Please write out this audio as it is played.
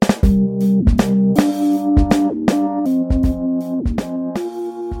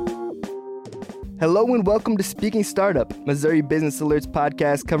Hello and welcome to Speaking Startup, Missouri Business Alert's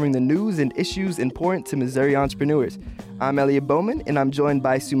podcast covering the news and issues important to Missouri entrepreneurs. I'm Elliot Bowman, and I'm joined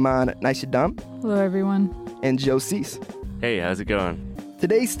by Suman Naishadam. Hello, everyone. And Joe Cease. Hey, how's it going?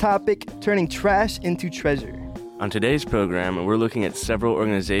 Today's topic, turning trash into treasure. On today's program, we're looking at several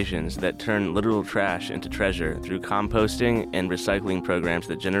organizations that turn literal trash into treasure through composting and recycling programs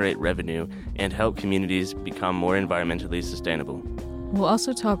that generate revenue and help communities become more environmentally sustainable. We'll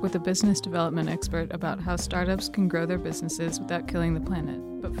also talk with a business development expert about how startups can grow their businesses without killing the planet.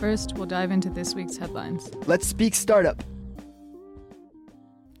 But first, we'll dive into this week's headlines. Let's speak startup.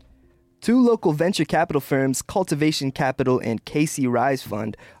 Two local venture capital firms, Cultivation Capital and KC Rise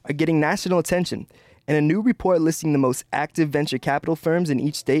Fund, are getting national attention. In a new report listing the most active venture capital firms in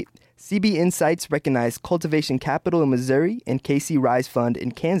each state, CB Insights recognized Cultivation Capital in Missouri and KC Rise Fund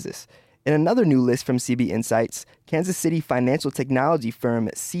in Kansas. In another new list from CB Insights, Kansas City financial technology firm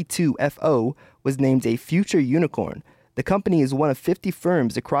C2FO was named a future unicorn. The company is one of 50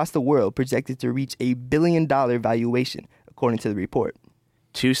 firms across the world projected to reach $1 billion valuation, according to the report.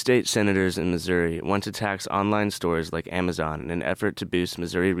 Two state senators in Missouri want to tax online stores like Amazon in an effort to boost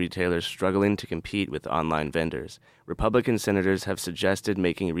Missouri retailers struggling to compete with online vendors. Republican senators have suggested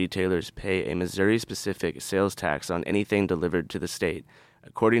making retailers pay a Missouri-specific sales tax on anything delivered to the state.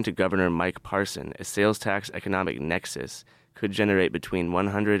 According to Governor Mike Parson, a sales tax economic nexus could generate between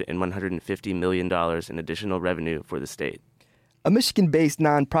 $100 and $150 million in additional revenue for the state. A Michigan-based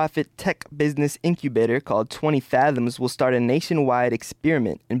nonprofit tech business incubator called 20 Fathoms will start a nationwide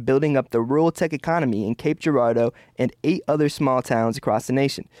experiment in building up the rural tech economy in Cape Girardeau and 8 other small towns across the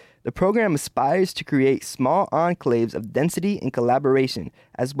nation. The program aspires to create small enclaves of density and collaboration,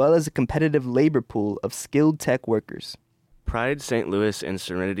 as well as a competitive labor pool of skilled tech workers. Pride St. Louis and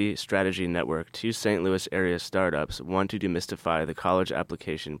Serenity Strategy Network, two St. Louis area startups, want to demystify the college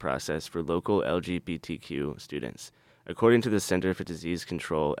application process for local LGBTQ students. According to the Center for Disease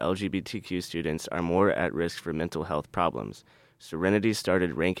Control, LGBTQ students are more at risk for mental health problems. Serenity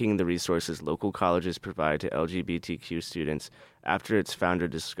started ranking the resources local colleges provide to LGBTQ students after its founder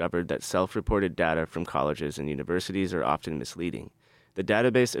discovered that self-reported data from colleges and universities are often misleading. The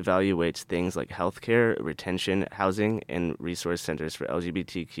database evaluates things like healthcare, retention, housing, and resource centers for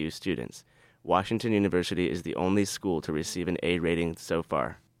LGBTQ students. Washington University is the only school to receive an A rating so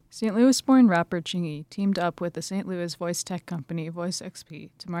far. St. Louis-born rapper Chingy teamed up with the St. Louis voice tech company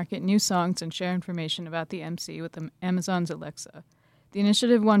VoiceXP to market new songs and share information about the MC with Amazon's Alexa. The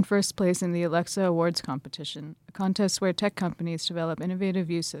initiative won first place in the Alexa Awards competition, a contest where tech companies develop innovative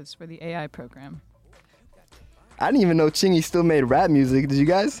uses for the AI program. I didn't even know Chingy still made rap music. Did you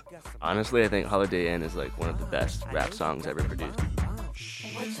guys? Honestly, I think Holiday Inn is like one of the best rap songs ever produced.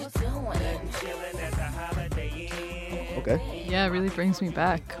 Okay. Yeah, it really brings me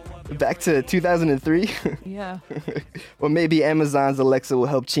back. Back to 2003? Yeah. Or maybe Amazon's Alexa will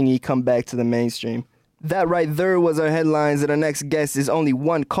help Chingy come back to the mainstream. That right there was our headlines, and our next guest is only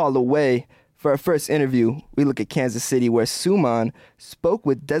one call away. For our first interview, we look at Kansas City, where Suman spoke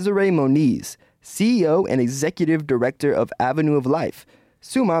with Desiree Moniz, CEO and Executive Director of Avenue of Life.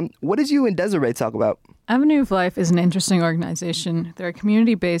 Suman, what did you and Desiree talk about? Avenue of Life is an interesting organization. They're a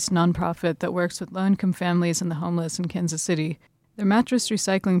community-based nonprofit that works with low-income families and the homeless in Kansas City. Their mattress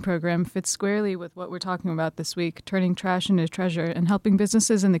recycling program fits squarely with what we're talking about this week, turning trash into treasure and helping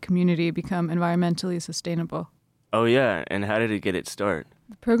businesses in the community become environmentally sustainable. Oh yeah, and how did it get its start?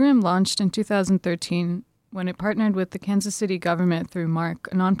 The program launched in 2013 when it partnered with the Kansas City government through MARC,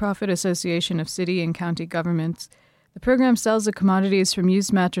 a nonprofit association of city and county governments. The program sells the commodities from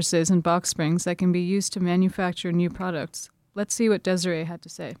used mattresses and box springs that can be used to manufacture new products. Let's see what Desiree had to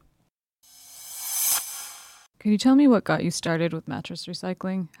say. Could you tell me what got you started with mattress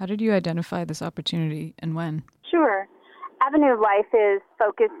recycling? How did you identify this opportunity and when? Sure. Avenue of Life is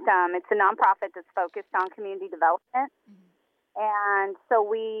focused, it's a nonprofit that's focused on community development. And so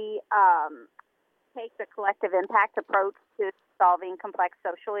we take the collective impact approach to solving complex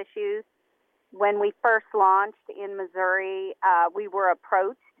social issues. When we first launched in Missouri, we were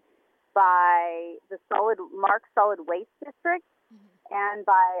approached by the MARC Solid Waste District and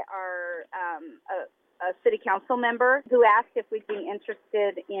by our a city council member who asked if we'd be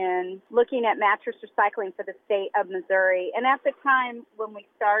interested in looking at mattress recycling for the state of Missouri. And at the time when we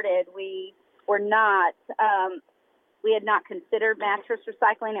started, we were not, we had not considered mattress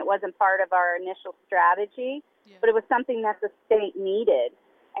recycling. It wasn't part of our initial strategy, but it was something that the state needed.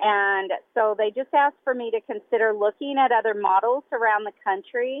 And so they just asked for me to consider looking at other models around the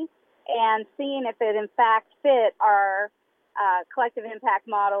country and seeing if it in fact fit our collective impact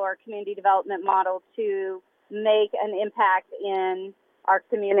model or community development model to make an impact in our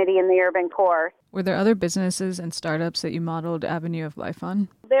community in the urban core. Were there other businesses and startups that you modeled Avenue of Life on?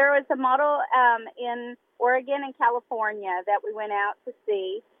 There was a model in Oregon and California that we went out to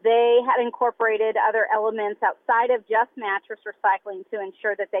see. They had incorporated other elements outside of just mattress recycling to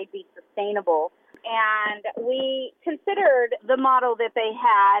ensure that they'd be sustainable. And we considered the model that they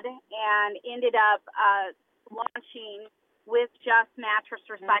had and ended up launching with just mattress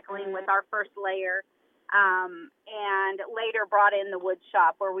recycling with our first layer, and later brought in the wood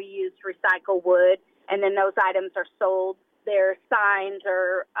shop where we used recycled wood, and then those items are sold. Their signs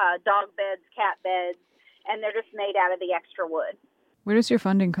are dog beds, cat beds, and they're just made out of the extra wood. Where does your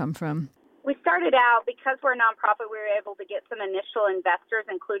funding come from? We started out, because we're a nonprofit, we were able to get some initial investors,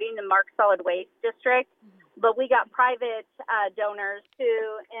 including the Mark Solid Waste District, but we got private donors to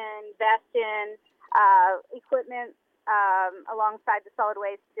invest in equipment alongside the Solid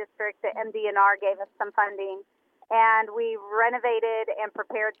Waste District. The MDNR gave us some funding, and we renovated and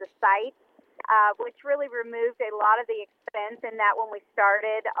prepared the site, which really removed a lot of the expense in that when we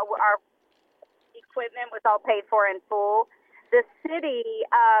started, our equipment was all paid for in full. The city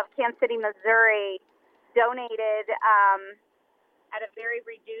of Kansas City, Missouri, donated at a very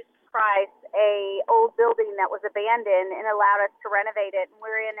reduced price a old building that was abandoned and allowed us to renovate it. And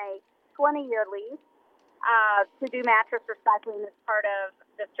we're in a 20-year lease to do mattress recycling as part of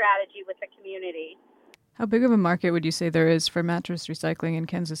the strategy with the community. How big of a market would you say there is for mattress recycling in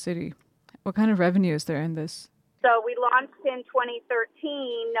Kansas City? What kind of revenue is there in this? So we launched in 2013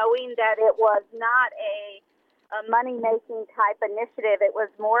 knowing that it was not a money-making type initiative. It was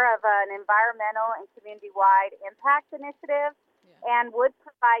more of an environmental and community-wide impact initiative, and would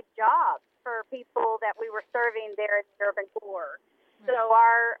provide jobs for people that we were serving there in the urban core. So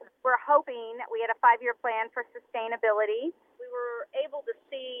we're hoping, we had a 5-year plan for sustainability. We were able to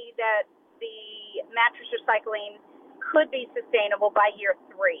see that the mattress recycling could be sustainable by year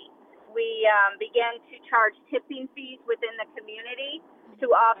 3. We began to charge tipping fees within the community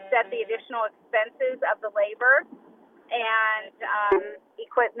to offset the additional expenses of the labor and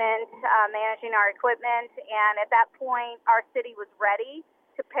equipment, managing our equipment. And at that point, our city was ready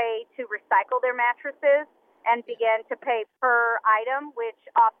to pay to recycle their mattresses and began to pay per item, which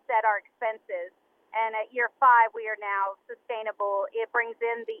offset our expenses. And at year 5, we are now sustainable. It brings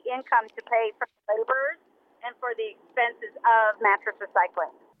in the income to pay for the laborers and for the expenses of mattress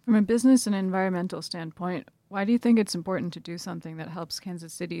recycling. From a business and environmental standpoint, why do you think it's important to do something that helps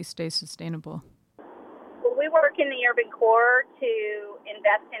Kansas City stay sustainable? Well, we work in the urban core to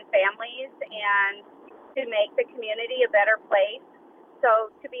invest in families and to make the community a better place.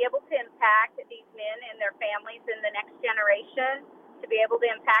 So to be able to impact these men and their families in the next generation, to be able to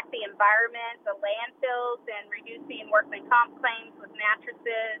impact the environment, the landfills, and reducing workman comp claims with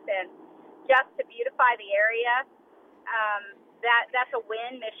mattresses, and just to beautify the area, that's a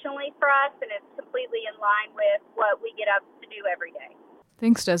win missionally for us, and it's completely in line with what we get up to do every day.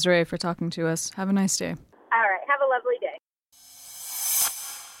 Thanks, Desiree, for talking to us. Have a nice day. All right. Have a lovely day.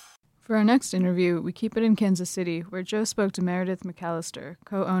 For our next interview, we keep it in Kansas City, where Joe spoke to Meredith McAllister,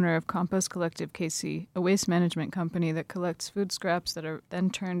 co-owner of Compost Collective KC, a waste management company that collects food scraps that are then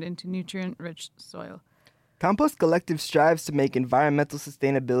turned into nutrient-rich soil. Compost Collective strives to make environmental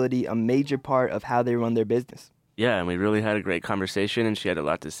sustainability a major part of how they run their business. Yeah, and we really had a great conversation, and she had a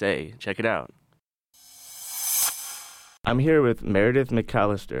lot to say. Check it out. I'm here with Meredith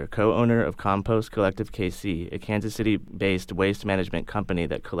McAllister, co-owner of Compost Collective KC, a Kansas City-based waste management company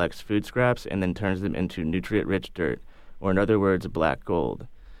that collects food scraps and then turns them into nutrient-rich dirt, or in other words, black gold.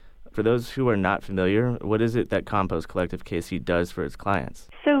 For those who are not familiar, what is it that Compost Collective KC does for its clients?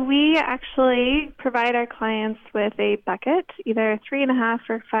 So we actually provide our clients with a bucket, either 3.5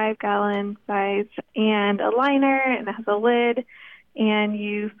 or 5 gallon size, and a liner, and it has a lid, and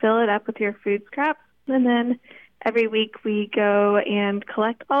you fill it up with your food scraps, and then every week we go and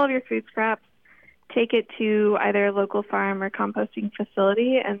collect all of your food scraps, take it to either a local farm or composting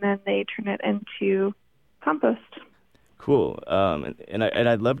facility, and then they turn it into compost. Cool. And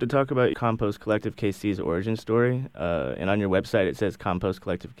I'd love to talk about Compost Collective KC's origin story. And on your website, it says Compost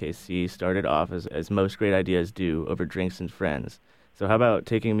Collective KC started off as most great ideas do, over drinks and friends. So how about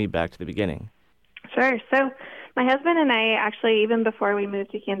taking me back to the beginning? Sure. So my husband and I actually, even before we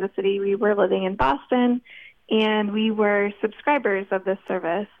moved to Kansas City, we were living in Boston, and we were subscribers of this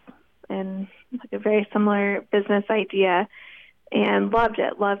service, and like a very similar business idea, and loved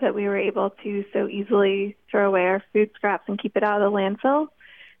that we were able to so easily throw away our food scraps and keep it out of the landfill.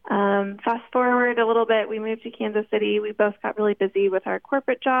 Fast forward a little bit, we moved to Kansas City. We both got really busy with our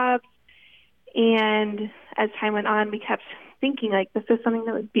corporate jobs, and as time went on, we kept thinking, like, this is something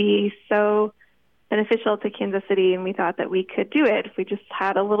that would be so beneficial to Kansas City, and we thought that we could do it if we just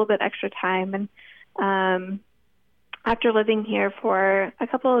had a little bit extra time. And After living here for a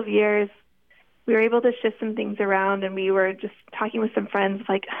couple of years, we were able to shift some things around, and we were just talking with some friends,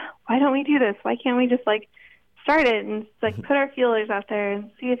 like, why don't we do this? Why can't we just start it and put our feelers out there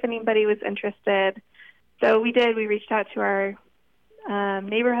and see if anybody was interested? So we did. We reached out to our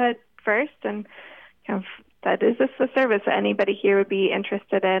neighborhood first and kind of said, is this a service that anybody here would be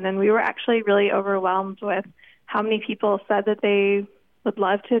interested in? And we were actually really overwhelmed with how many people said that they would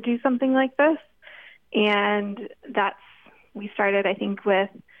love to do something like this. And we started, I think, with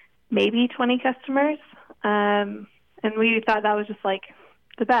maybe 20 customers. And we thought that was just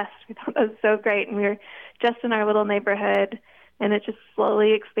the best. We thought that was so great. And we were just in our little neighborhood, and it just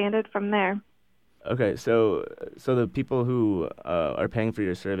slowly expanded from there. Okay, so the people who are paying for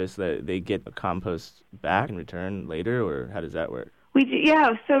your service, they get a compost back in return later, or how does that work? We do,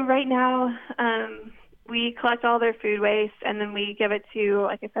 yeah. So right now, we collect all their food waste, and then we give it to,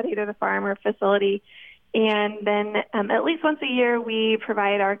 like I said, either the farm or facility. And then at least once a year, we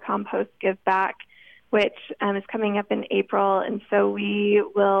provide our compost give back, which is coming up in April. And so we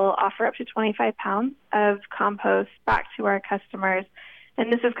will offer up to 25 pounds of compost back to our customers.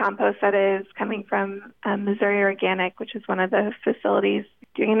 And this is compost that is coming from Missouri Organic, which is one of the facilities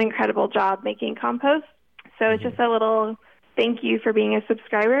doing an incredible job making compost. So it's just a little thank you for being a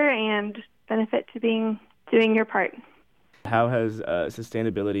subscriber and benefit to doing your part. How has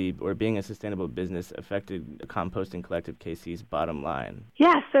sustainability or being a sustainable business affected Composting Collective KC's bottom line?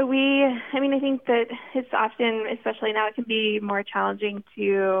 Yeah, so I think that it's often, especially now, it can be more challenging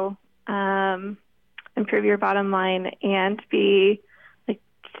to improve your bottom line and be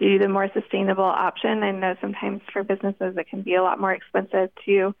do the more sustainable option. I know sometimes for businesses it can be a lot more expensive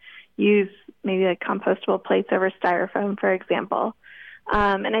to use maybe compostable plates over styrofoam, for example.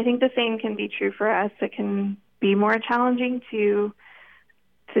 And I think the same can be true for us. It can be more challenging to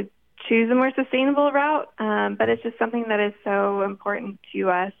choose a more sustainable route, but it's just something that is so important to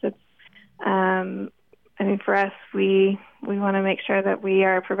us. It's, for us, we want to make sure that we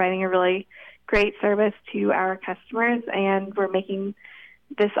are providing a really great service to our customers, and we're making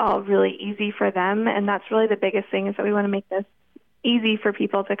this all really easy for them. And that's really the biggest thing, is that we want to make this easy for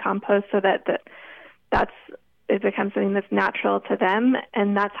people to compost, so that it becomes something that's natural to them.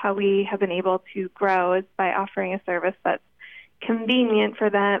 And that's how we have been able to grow, is by offering a service that's convenient for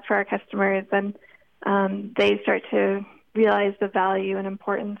our customers. And they start to realize the value and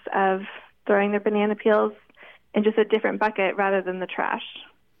importance of throwing their banana peels in just a different bucket rather than the trash.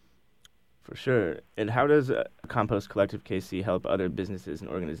 For sure. And how does Compost Collective KC help other businesses and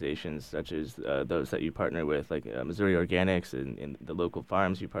organizations, such as those that you partner with, like Missouri Organics and the local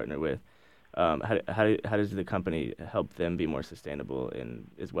farms you partner with? How does the company help them be more sustainable and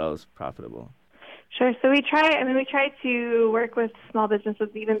as well as profitable? Sure. So we try to work with small businesses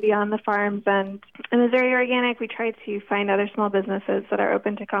even beyond the farms. And in Missouri Organic, we try to find other small businesses that are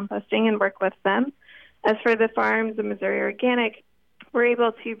open to composting and work with them. As for the farms in Missouri Organic, we're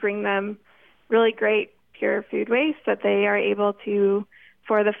able to bring them really great pure food waste that they are able to,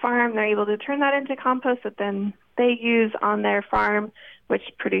 for the farm, they're able to turn that into compost that then they use on their farm, which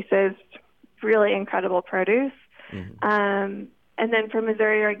produces really incredible produce. Mm-hmm. And then for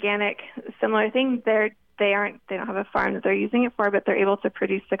Missouri Organic, similar thing. They don't have a farm that they're using it for, but they're able to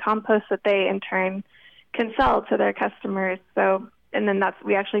produce the compost that they in turn can sell to their customers. So, and then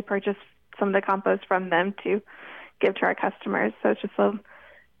we actually purchase some of the compost from them to give to our customers. So it's just a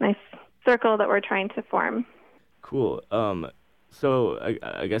nice circle that we're trying to form. Cool. So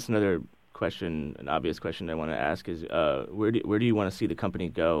I guess another question, an obvious question I want to ask is, where do you want to see the company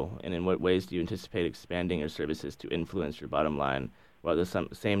go, and in what ways do you anticipate expanding your services to influence your bottom line, while at the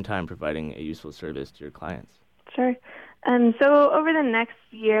same time providing a useful service to your clients? Sure. So over the next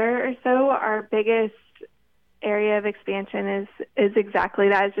year or so, our biggest area of expansion is exactly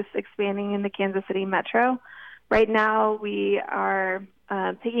that, is just expanding in the Kansas City metro. Right now, we are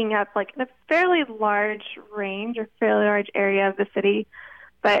picking up a fairly large range or fairly large area of the city,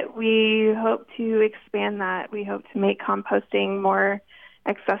 but we hope to expand that. We hope to make composting more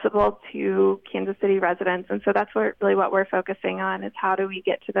accessible to Kansas City residents. And so that's really what we're focusing on, is how do we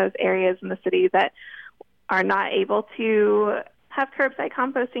get to those areas in the city that are not able to have curbside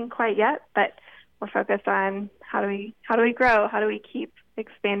composting quite yet, but we're focused on how do we grow, how do we keep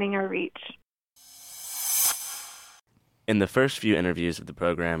expanding our reach. In the first few interviews of the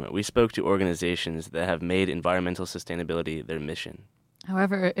program, we spoke to organizations that have made environmental sustainability their mission.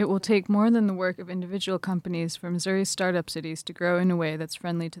 However, it will take more than the work of individual companies for Missouri startup cities to grow in a way that's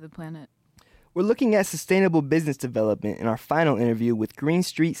friendly to the planet. We're looking at sustainable business development in our final interview with Green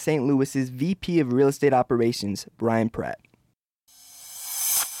Street St. Louis's VP of Real Estate Operations, Brian Pratt.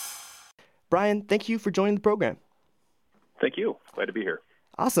 Brian, thank you for joining the program. Thank you. Glad to be here.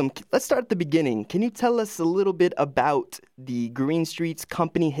 Awesome. Let's start at the beginning. Can you tell us a little bit about the Green Streets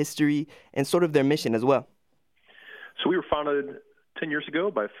company history and sort of their mission as well? So we were founded 10 years ago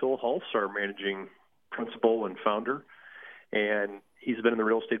by Phil Hulse, our managing principal and founder. And he's been in the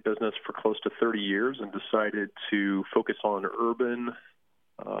real estate business for close to 30 years and decided to focus on urban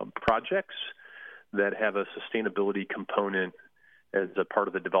projects that have a sustainability component as a part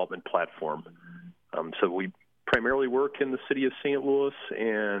of the development platform. So we primarily work in the city of St. Louis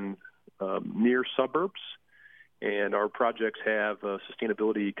and near suburbs, and our projects have a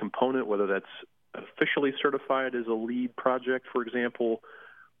sustainability component, whether that's officially certified as a LEED project, for example,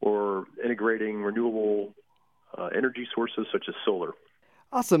 or integrating renewable energy sources such as solar.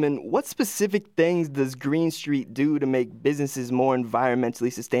 Awesome. And what specific things does Green Street do to make businesses more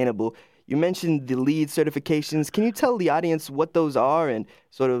environmentally sustainable? You mentioned the LEED certifications. Can you tell the audience what those are and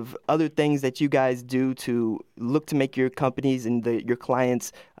sort of other things that you guys do to look to make your companies and your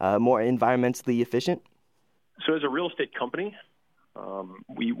clients more environmentally efficient? So as a real estate company,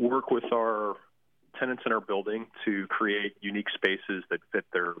 we work with our tenants in our building to create unique spaces that fit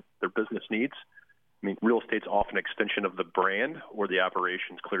their business needs. I mean, real estate's often an extension of the brand or the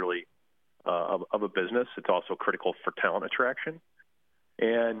operations, clearly, of a business. It's also critical for talent attraction.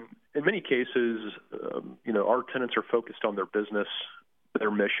 And in many cases, our tenants are focused on their business,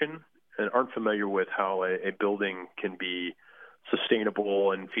 their mission, and aren't familiar with how a building can be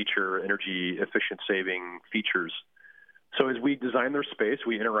sustainable and feature energy efficient saving features. So as we design their space,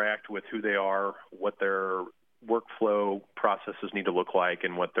 we interact with who they are, what their workflow processes need to look like,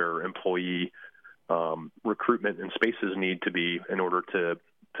 and what their employee recruitment and spaces need to be in order to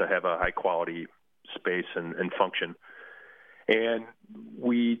have a high quality space and function. And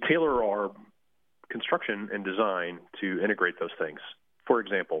we tailor our construction and design to integrate those things. For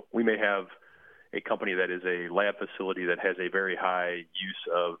example, we may have a company that is a lab facility that has a very high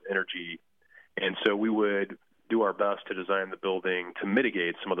use of energy, and so we would do our best to design the building to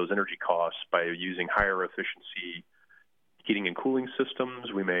mitigate some of those energy costs by using higher efficiency heating and cooling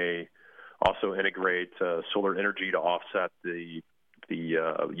systems. We may also integrate solar energy to offset the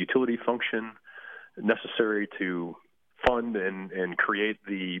utility function necessary to fund and create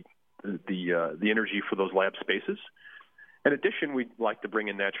the energy for those lab spaces. In addition, we'd like to bring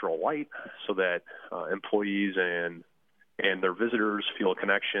in natural light so that employees and their visitors feel a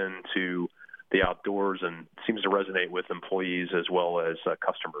connection to the outdoors, and seems to resonate with employees as well as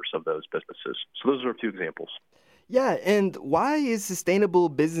customers of those businesses. So those are a few examples. Yeah, and why is sustainable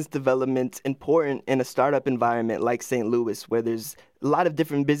business development important in a startup environment like St. Louis, where there's a lot of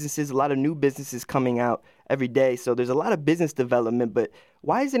different businesses, a lot of new businesses coming out every day? So there's a lot of business development, but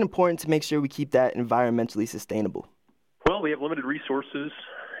why is it important to make sure we keep that environmentally sustainable? Well, we have limited resources,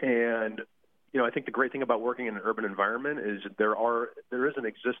 and I think the great thing about working in an urban environment is there is an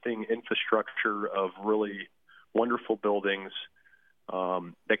existing infrastructure of really wonderful buildings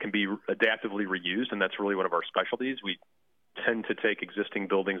that can be adaptively reused, and that's really one of our specialties. We tend to take existing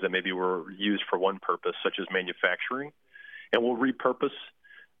buildings that maybe were used for one purpose, such as manufacturing, and we'll repurpose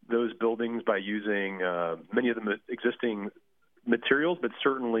those buildings by using many of the existing materials, but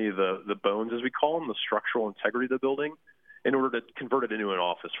certainly the bones, as we call them, the structural integrity of the building, in order to convert it into an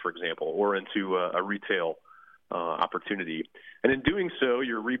office, for example, or into a retail opportunity. And in doing so,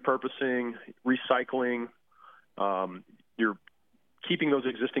 you're repurposing, recycling, you're keeping those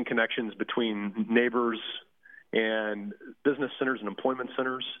existing connections between neighbors and business centers and employment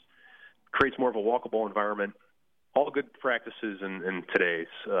centers, creates more of a walkable environment. All good practices in today's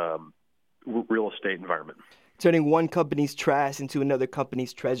real estate environment. Turning one company's trash into another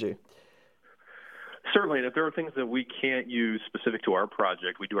company's treasure. Certainly, and if there are things that we can't use specific to our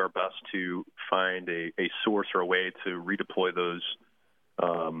project, we do our best to find a source or a way to redeploy those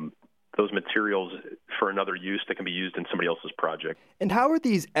materials for another use that can be used in somebody else's project. And how are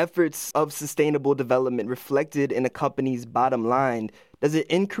these efforts of sustainable development reflected in a company's bottom line? Does it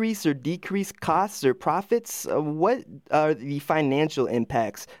increase or decrease costs or profits? What are the financial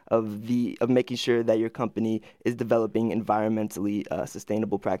impacts of making sure that your company is developing environmentally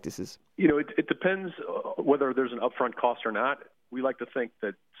sustainable practices? It depends whether there's an upfront cost or not. We like to think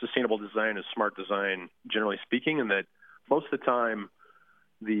that sustainable design is smart design, generally speaking, and that most of the time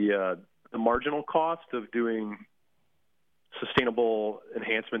the marginal cost of doing sustainable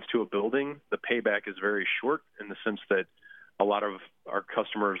enhancements to a building, the payback is very short in the sense that a lot of our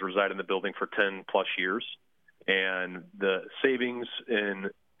customers reside in the building for 10 plus years, and the savings in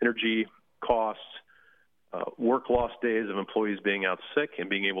energy costs, work loss days of employees being out sick and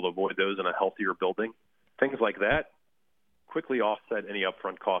being able to avoid those in a healthier building, things like that quickly offset any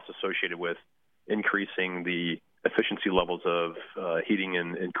upfront costs associated with increasing the efficiency levels of heating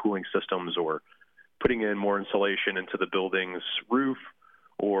and cooling systems, or putting in more insulation into the building's roof,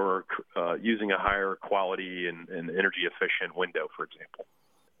 or using a higher quality and energy efficient window, for example.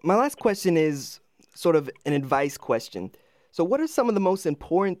 My last question is sort of an advice question. So what are some of the most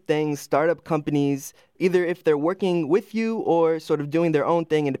important things startup companies, either if they're working with you or sort of doing their own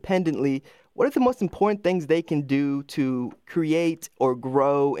thing independently, what are the most important things they can do to create or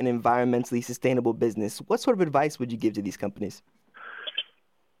grow an environmentally sustainable business? What sort of advice would you give to these companies?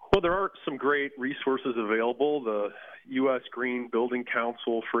 Well, there are some great resources available. The U.S. Green Building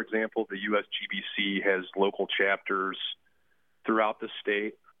Council, for example, the USGBC has local chapters throughout the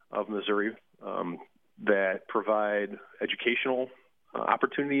state of Missouri that provide educational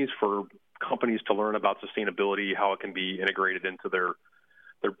opportunities for companies to learn about sustainability, how it can be integrated into their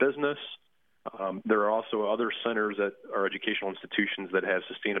business. There are also other centers that are educational institutions that have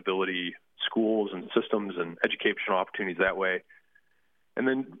sustainability schools and systems and educational opportunities that way. And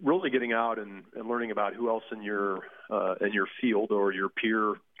then really getting out and learning about who else in your field or your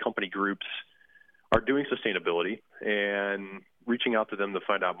peer company groups are doing sustainability, and reaching out to them to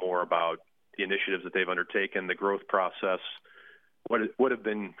find out more about the initiatives that they've undertaken, the growth process, what have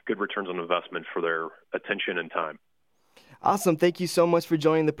been good returns on investment for their attention and time. Awesome. Thank you so much for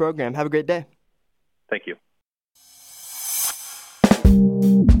joining the program. Have a great day. Thank you.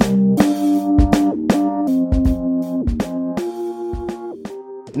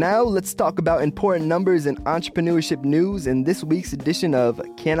 Now let's talk about important numbers and entrepreneurship news in this week's edition of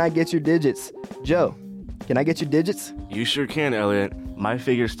Can I Get Your Digits? Joe, can I get your digits? You sure can, Elliot. My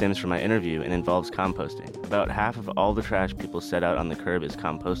figure stems from my interview and involves composting. About half of all the trash people set out on the curb is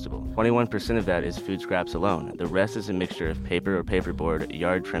compostable. 21% of that is food scraps alone. The rest is a mixture of paper or paperboard,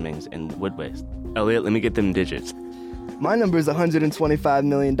 yard trimmings, and wood waste. Elliot, let me get them digits. My number is $125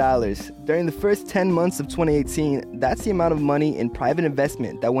 million. During the first 10 months of 2018, that's the amount of money in private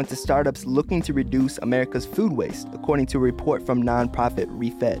investment that went to startups looking to reduce America's food waste, according to a report from nonprofit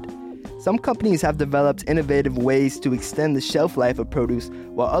ReFed. Some companies have developed innovative ways to extend the shelf life of produce,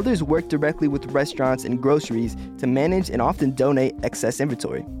 while others work directly with restaurants and groceries to manage and often donate excess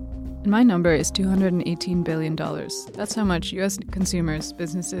inventory. And my number is $218 billion. That's how much U.S. consumers,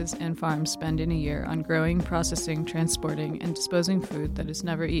 businesses, and farms spend in a year on growing, processing, transporting, and disposing food that is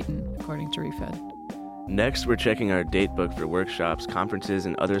never eaten, according to ReFed. Next, we're checking our date book for workshops, conferences,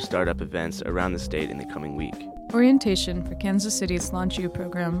 and other startup events around the state in the coming week. Orientation for Kansas City's Launch U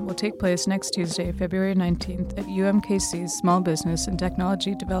program will take place next Tuesday, February 19th at UMKC's Small Business and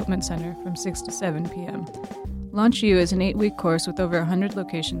Technology Development Center from 6 to 7 p.m. Launch U is an 8-week course with over 100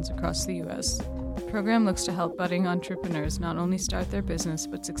 locations across the U.S. The program looks to help budding entrepreneurs not only start their business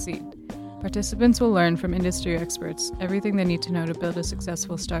but succeed. Participants will learn from industry experts everything they need to know to build a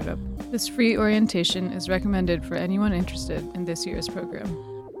successful startup. This free orientation is recommended for anyone interested in this year's program.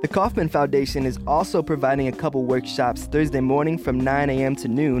 The Kauffman Foundation is also providing a couple workshops Thursday morning from 9 a.m. to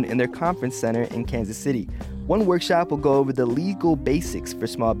noon in their conference center in Kansas City. One workshop will go over the legal basics for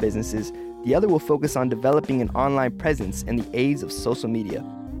small businesses. The other will focus on developing an online presence in the age of social media.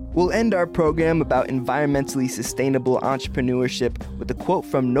 We'll end our program about environmentally sustainable entrepreneurship with a quote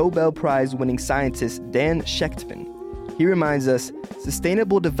from Nobel Prize-winning scientist Dan Shechtman. He reminds us,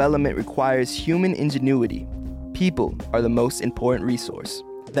 sustainable development requires human ingenuity. People are the most important resource.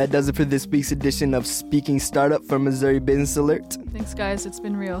 That does it for this week's edition of Speaking Startup from Missouri Business Alert. Thanks, guys. It's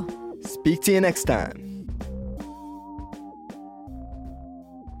been real. Speak to you next time.